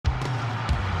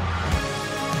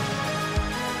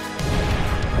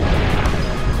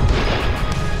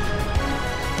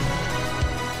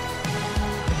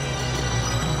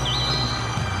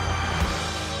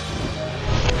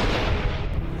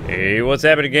Hey, what's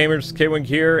happening, gamers? Kwing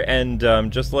here, and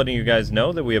just letting you guys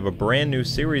know that we have a brand new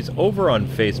series over on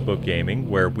Facebook Gaming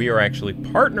where we are actually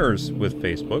partners with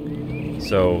Facebook,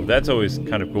 so that's always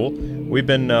kind of cool. We've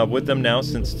been with them now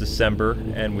since December,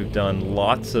 and we've done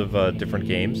lots of different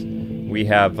games. We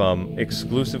have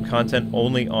exclusive content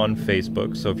only on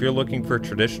Facebook, so if you're looking for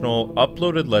traditional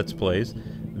uploaded Let's Plays,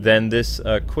 then this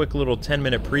quick little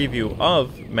 10-minute preview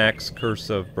of Mac's Curse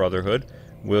of Brotherhood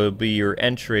will be your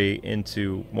entry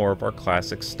into more of our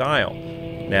classic style.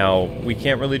 Now, we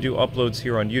can't really do uploads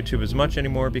here on YouTube as much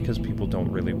anymore because people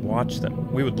don't really watch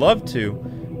them. We would love to,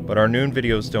 but our noon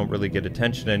videos don't really get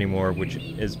attention anymore, which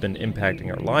has been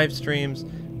impacting our live streams,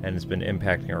 and it's been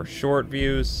impacting our short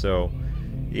views, so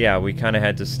yeah, we kind of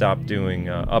had to stop doing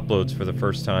uploads for the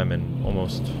first time in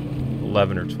almost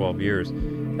 11 or 12 years.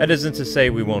 That isn't to say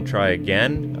we won't try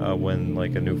again when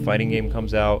like a new fighting game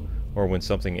comes out, or when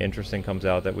something interesting comes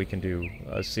out that we can do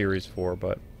a series for,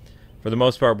 but for the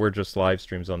most part, we're just live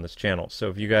streams on this channel. So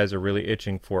if you guys are really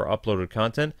itching for uploaded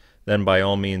content, then by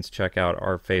all means check out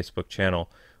our Facebook channel.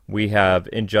 We have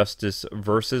Injustice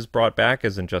Versus brought back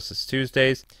as Injustice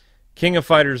Tuesdays. King of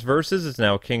Fighters Versus is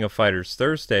now King of Fighters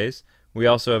Thursdays. We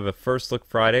also have a First Look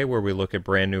Friday where we look at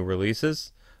brand new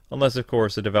releases, unless of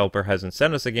course a developer hasn't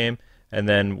sent us a game. And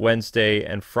then Wednesday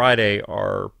and Friday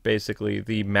are basically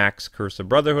the Mac's Curse of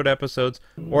Brotherhood episodes,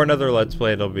 or another Let's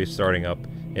Play that'll be starting up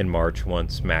in March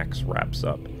once Mac's wraps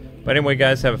up. But anyway,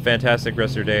 guys, have a fantastic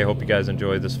rest of your day. I hope you guys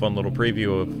enjoyed this fun little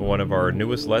preview of one of our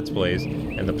newest Let's Plays.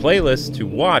 And the playlist to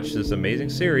watch this amazing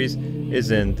series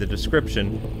is in the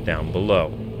description down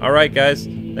below. Alright, guys,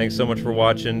 thanks so much for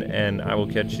watching, and I will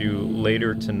catch you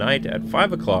later tonight at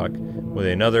 5 o'clock with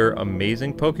another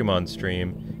amazing Pokemon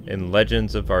stream in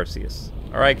Legends of Arceus.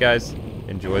 Alright guys,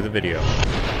 enjoy the video.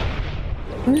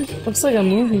 Looks like a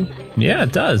movie. Yeah,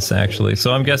 it does, actually.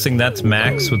 So I'm guessing that's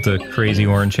Max with the crazy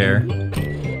orange hair?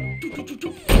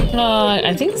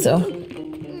 I think so.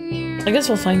 I guess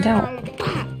we'll find out.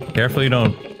 Careful you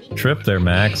don't trip there,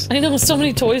 Max. I know, so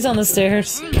many toys on the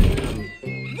stairs.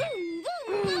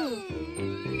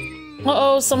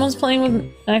 Uh-oh, someone's playing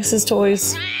with Max's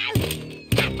toys.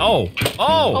 Oh!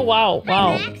 Oh! Oh, wow,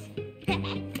 wow.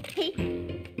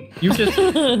 You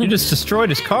just destroyed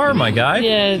his car, my guy.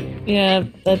 Yeah,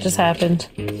 that just happened.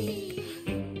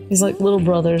 He's like little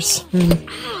brothers.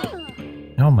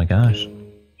 Oh my gosh.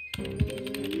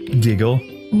 Giggle.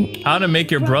 How to make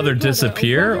your brother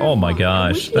disappear? Oh my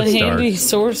gosh, that's the dark. handy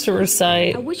sorcerer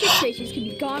site. I wish your traces could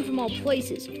be gone from all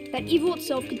places. That evil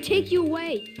itself could take you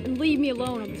away and leave me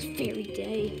alone on this very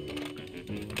day.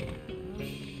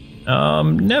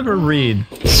 Never read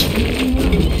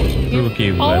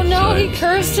spooky Oh no, he websites.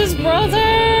 cursed his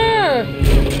brother!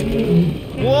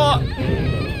 What?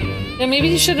 Yeah, maybe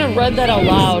he shouldn't have read that out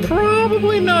loud.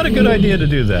 Probably not a good idea to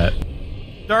do that.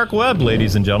 Dark web,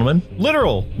 ladies and gentlemen.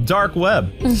 Literal dark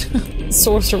web.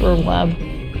 Sorcerer web.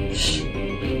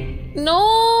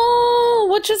 No!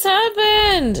 What just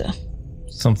happened?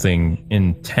 Something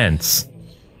intense.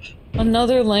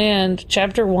 Another land,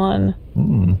 chapter 1.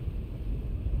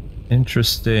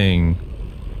 Interesting.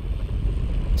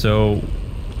 So,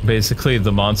 basically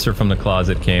the monster from the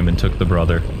closet came and took the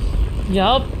brother.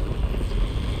 Yup.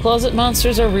 Closet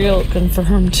monsters are real,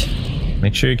 confirmed.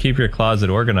 Make sure you keep your closet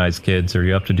organized, kids, or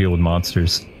you have to deal with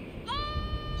monsters.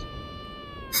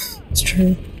 It's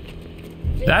true.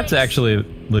 That's actually a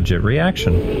legit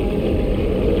reaction.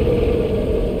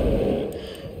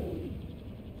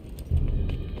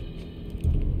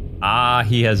 Ah,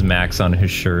 he has Max on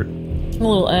his shirt. A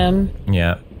little M.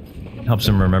 Yeah. Helps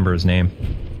him remember his name.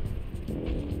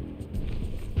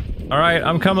 Alright,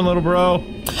 I'm coming, little bro.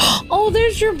 Oh,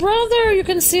 there's your brother! You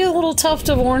can see a little tuft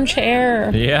of orange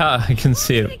hair. Yeah, I can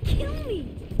see it.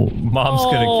 Mom's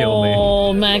gonna kill me.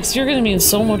 Oh, Max, you're gonna be in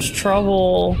so much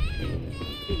trouble.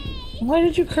 Why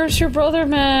did you curse your brother,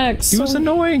 Max? He was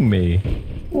annoying me.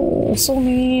 Oh, so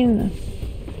mean.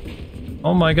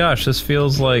 Oh my gosh, this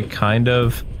feels like kind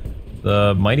of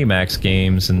the Mighty Max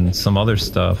games and some other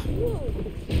stuff.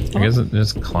 I guess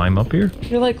just climb up here?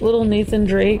 You're like little Nathan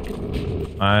Drake.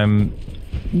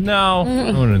 No,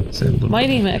 I wouldn't say little.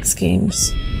 Mighty Max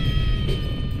games.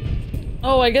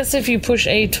 Oh, I guess if you push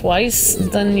A twice,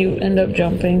 then you end up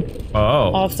jumping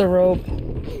off the rope.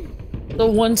 The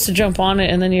one's to jump on it,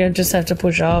 and then you just have to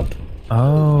push up.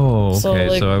 Oh, okay, So,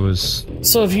 like, so I was...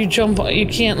 So if you jump, you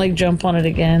can't like jump on it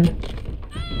again.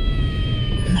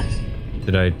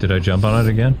 Did I jump on it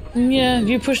again? Yeah,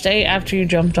 you pushed A after you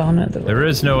jumped on it. There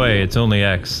is no A, it's only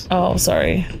X. Oh,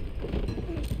 sorry.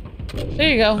 There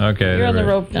you go. Okay, You're on the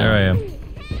rope now. There I am.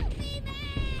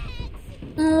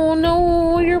 Oh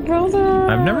no, your brother.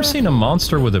 I've never seen a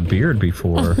monster with a beard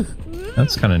before.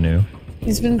 That's kind of new.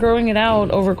 He's been growing it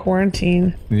out over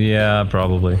quarantine. Yeah,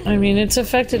 probably. I mean, it's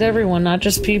affected everyone, not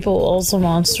just people, also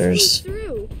monsters.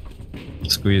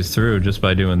 Squeeze through just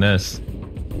by doing this.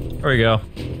 There we go.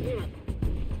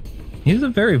 He's a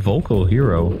very vocal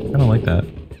hero. I kind of like that.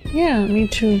 Yeah, me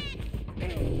too.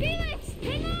 Felix,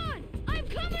 hang on! I'm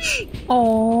coming!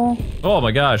 Aww. Oh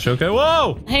my gosh, okay,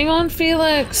 whoa! Hang on,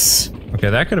 Felix. Okay,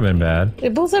 that could have been bad. They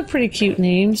both have pretty cute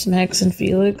names, Max and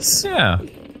Felix. Yeah.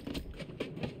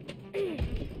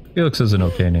 Felix is an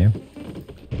okay name.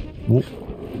 Whoop.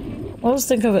 I always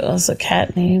think of it as a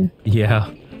cat name. Yeah.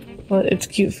 But it's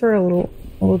cute for a little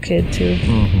kid too.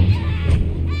 Mm-hmm.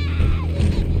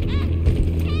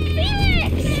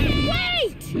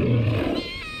 Felix! Wait!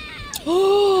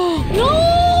 No!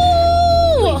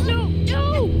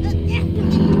 No!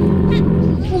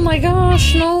 Oh my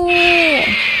gosh, no!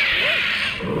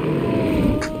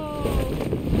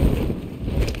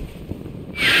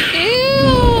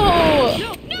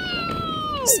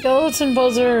 Ew! Skeleton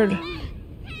buzzard.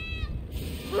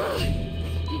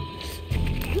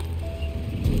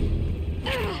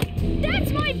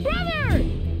 That's my brother!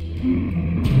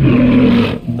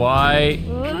 Why?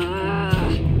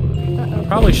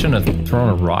 Probably shouldn't have thrown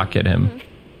a rock at him.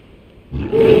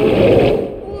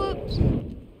 Whoops.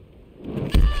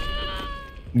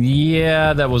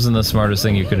 Yeah, that wasn't the smartest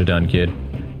thing you could have done, kid.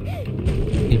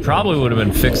 He probably would have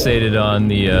been fixated on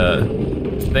the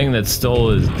thing that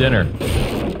stole his dinner.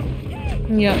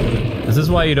 Yep. This is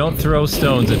why you don't throw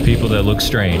stones at people that look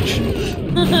strange.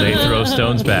 They throw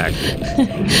stones back.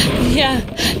 Yeah,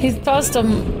 he tossed a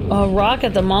rock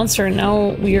at the monster and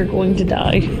now we are going to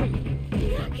die.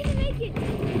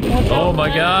 Oh my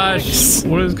gosh!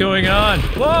 What is going on?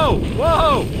 Whoa!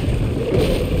 Whoa!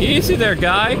 Easy there,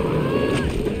 guy!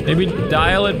 Maybe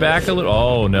dial it back a little.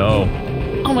 Oh no.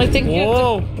 Oh, I think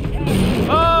Whoa!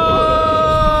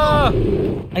 Ah!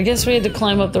 I guess we had to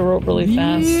climb up the rope really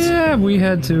fast. Yeah, we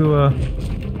had to,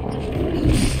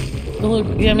 Look,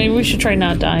 yeah, maybe we should try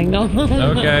not dying, no?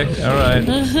 Okay, alright.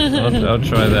 I'll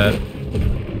try that.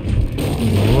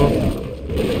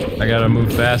 Whoop. I gotta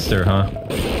move faster, huh?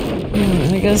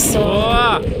 I guess so.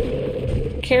 Ah!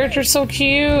 Character's so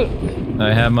cute.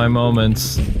 I have my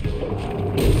moments.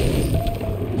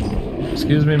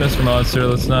 Excuse me, Mr. Monster,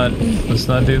 let's not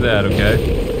do that,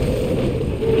 okay?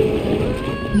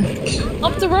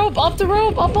 Up the rope, up the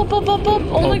rope, up.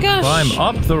 Oh my gosh. Climb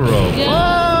up the rope. Yeah.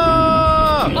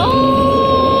 Ah!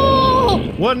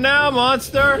 Oh! What now,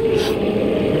 monster?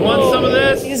 You want some of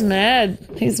this? He's mad.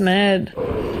 He's mad.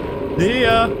 See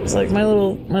ya. It's like my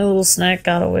little snack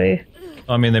got away.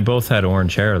 I mean, they both had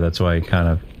orange hair, that's why he kind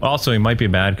of... Also, he might be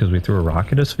mad because we threw a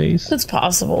rock at his face. It's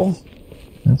possible.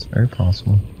 That's very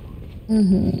possible.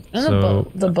 Mm-hmm. And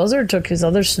So, the buzzard took his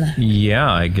other snack. yeah,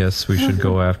 I guess we should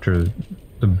go after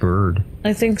the bird.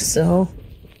 I think so.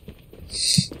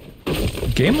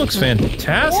 Game looks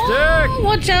fantastic! Whoa,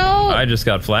 watch out! I just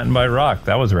got flattened by a rock.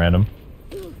 That was random.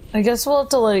 I guess we'll have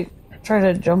to, like, try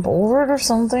to jump over it or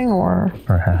something, or...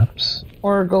 Perhaps.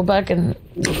 Or go back and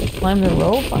climb the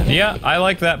rope? Yeah, I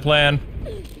like that plan.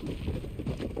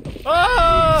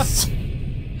 Ah!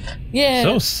 Yeah.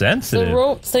 So sensitive. The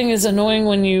rope thing is annoying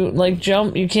when you, like,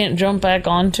 jump. You can't jump back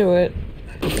onto it.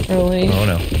 Really. Oh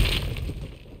no.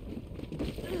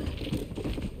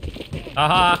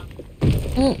 Aha!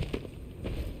 Mm.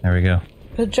 There we go.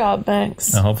 Good job,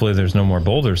 Max. Now hopefully there's no more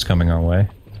boulders coming our way.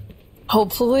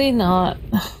 Hopefully not.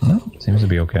 No, seems to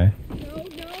be okay.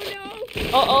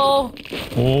 Uh-oh.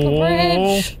 Oh,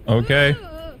 bridge. okay.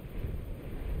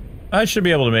 I should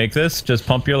be able to make this. Just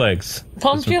pump your legs.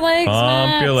 Pump your legs, Pump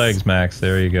Max. your legs, Max.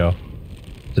 There you go.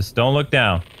 Just don't look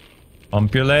down.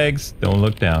 Pump your legs. Don't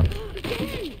look down.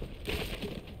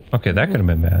 Okay, that could have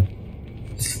been bad.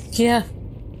 Yeah.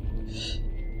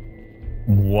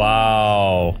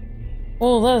 Wow.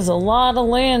 Oh, that is a lot of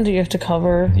land you have to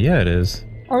cover. Yeah, it is.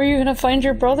 How are you gonna find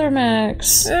your brother,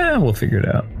 Max? Yeah, we'll figure it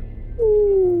out.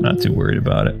 Not too worried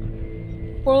about it.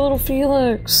 Poor little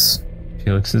Felix.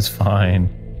 Felix is fine.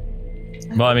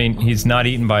 Well, I mean, he's not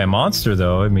eaten by a monster,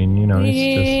 though. I mean, you know,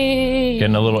 he's just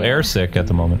getting a little airsick at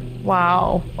the moment.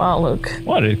 Wow. Wow, look.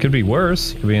 What? It could be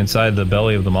worse. It could be inside the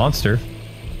belly of the monster.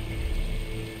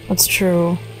 That's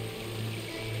true.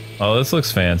 Oh, this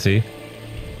looks fancy.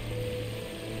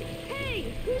 Hey,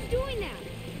 who's doing that?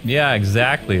 Yeah,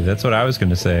 exactly. That's what I was going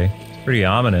to say. It's pretty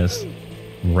ominous.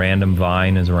 Random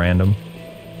vine is random.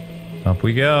 Up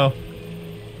we go.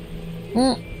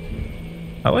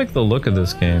 Mm. I like the look of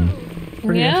this game.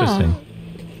 Pretty interesting.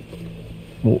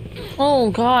 Whoa.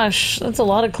 Oh gosh, that's a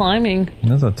lot of climbing.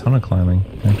 There's a ton of climbing,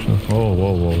 actually. Whoa,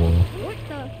 whoa, whoa, whoa. What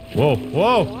the? Whoa,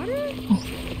 whoa!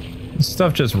 Water? This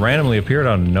stuff just randomly appeared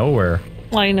out of nowhere.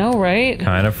 I know, right?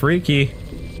 Kind of freaky.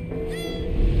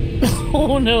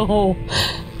 Oh no.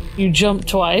 You jumped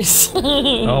twice.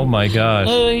 Oh my gosh.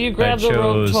 You grabbed the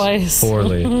rope twice.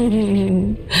 Poorly.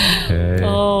 Okay.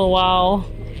 Oh wow.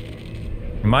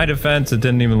 In my defense, it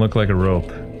didn't even look like a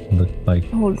rope. It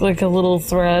looked like a little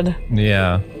thread.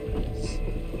 Yeah.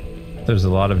 There's a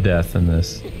lot of death in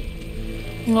this.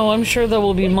 Oh, I'm sure there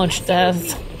will be much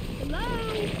death.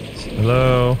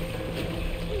 Hello?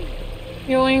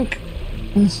 Yoink.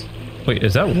 Wait,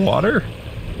 is that water?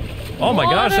 Oh my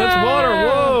gosh, that's water!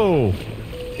 Whoa!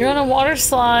 You're on a water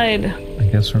slide. I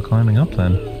guess we're climbing up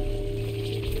then.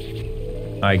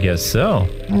 I guess so.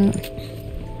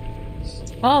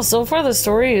 Oh, so far the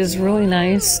story is really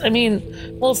nice. I mean,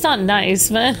 well, it's not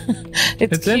nice, man.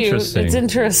 It's cute. Interesting. It's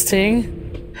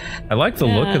interesting. I like the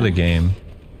look of the game.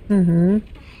 Mm-hmm.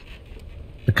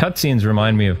 The cutscenes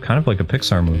remind me of kind of like a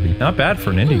Pixar movie. Not bad for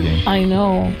an indie game. I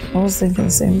know. I was thinking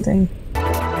the same thing.